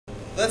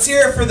Let's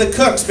hear it for the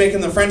cooks making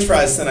the French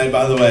fries tonight,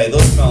 by the way.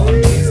 Those smell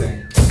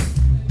amazing.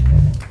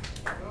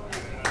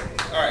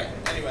 Alright,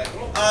 anyway.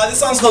 This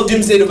song's called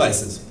Doomsday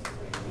Devices.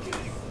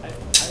 I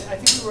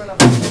think we were enough.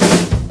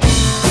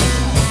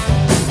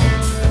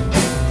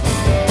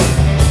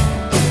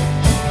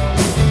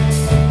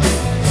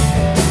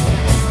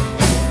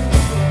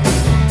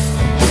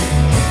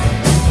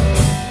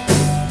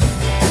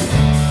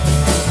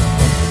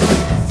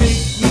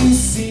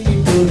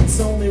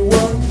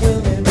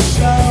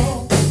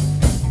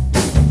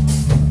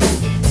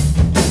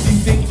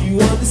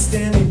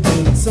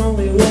 It's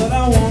only what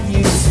I want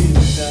you to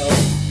know.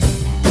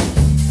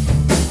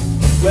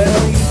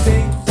 Well, you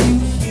think you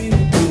hear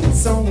me, but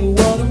it's only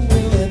what I'm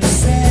willing to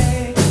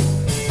say.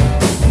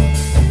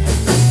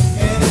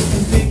 And if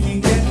you think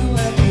you can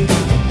let me,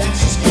 that's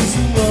just 'cause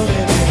you're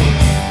running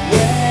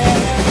away.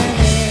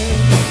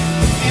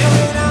 And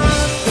when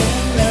I've been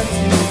left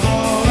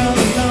all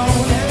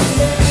alone and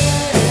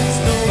there's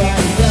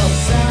nobody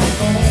else at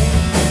home,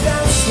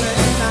 that's when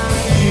I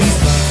use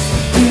my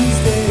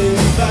Doomsday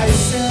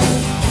devices.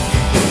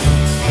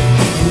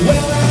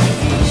 Well, I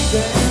keep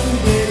them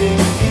waiting,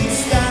 at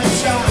least I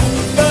try,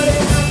 but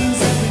it happens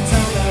every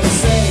time I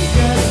say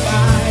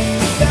goodbye.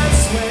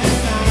 That's when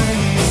I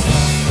use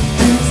my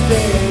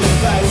Doomsday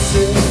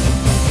devices.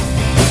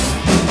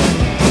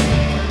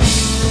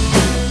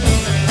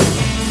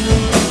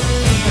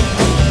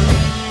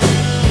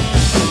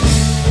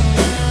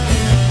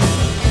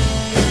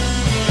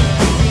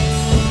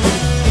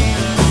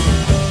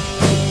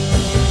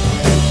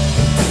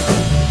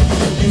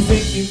 You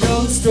think you know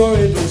the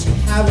story, but you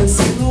haven't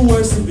seen the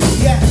worst of it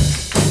yet.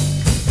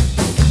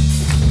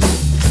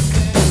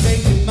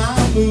 Making my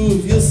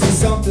move, you'll see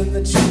something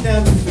that you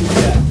never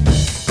forget.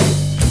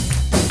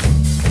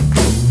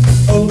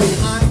 Oh,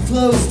 behind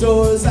closed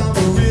doors, I'm a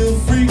real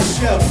freak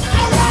show.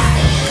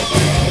 Alright!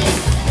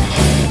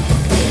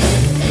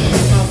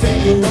 My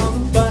finger on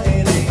the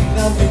button, ain't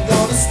nothing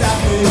gonna stop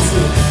me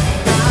tonight.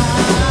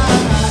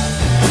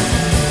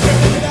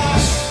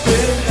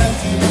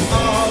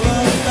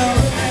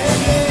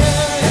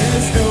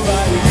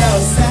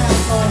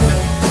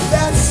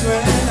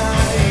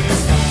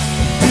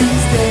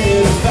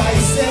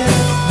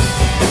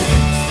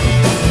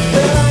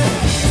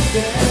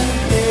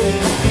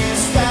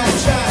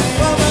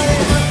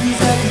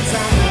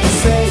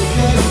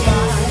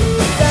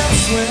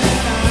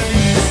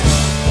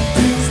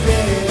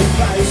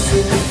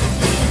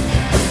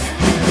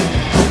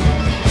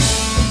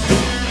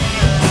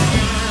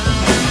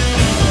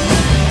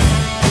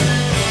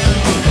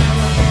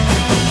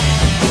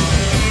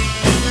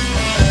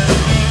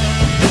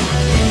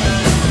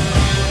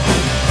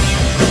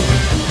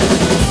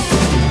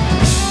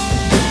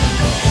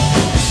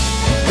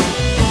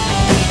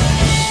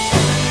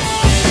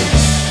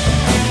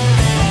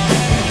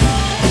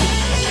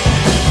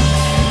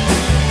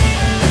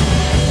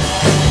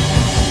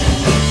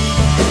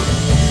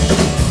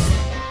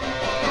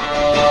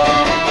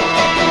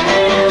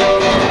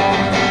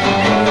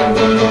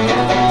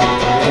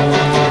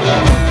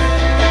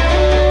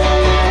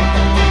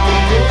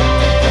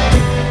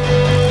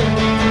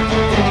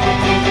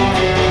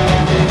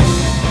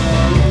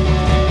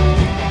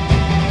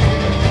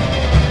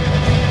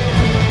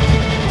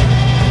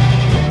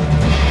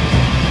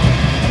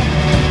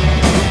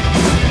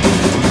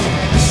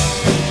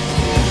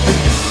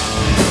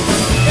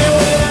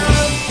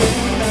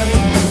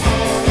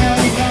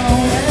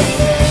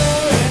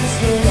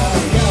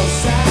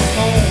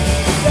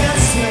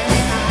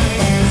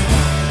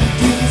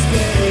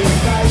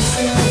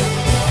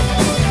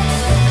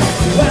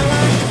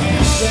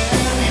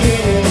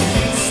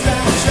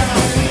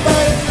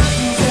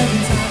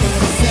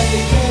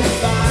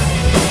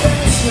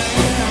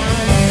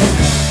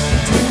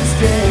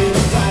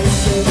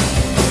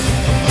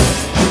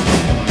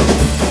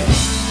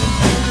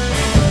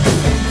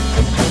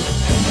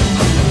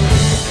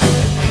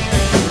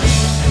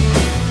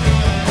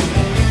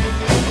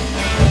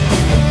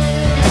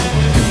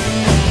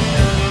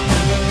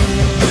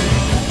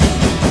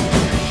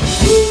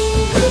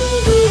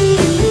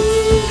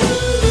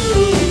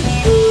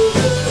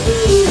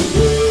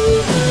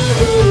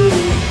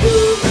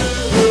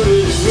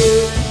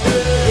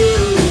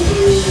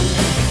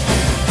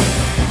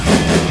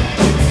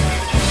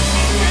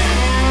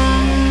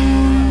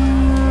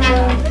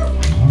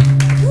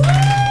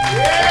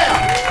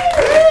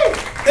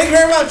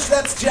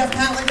 That's Jeff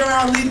Hatlinger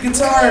on lead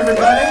guitar,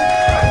 everybody.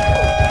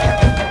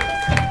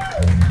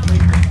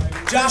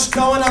 Josh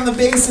Cohen on the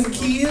bass and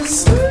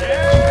keys.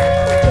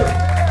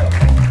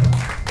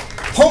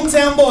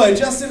 Hometown boy,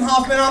 Justin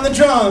Hoffman on the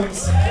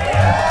drums.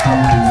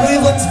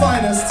 Cleveland's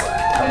finest.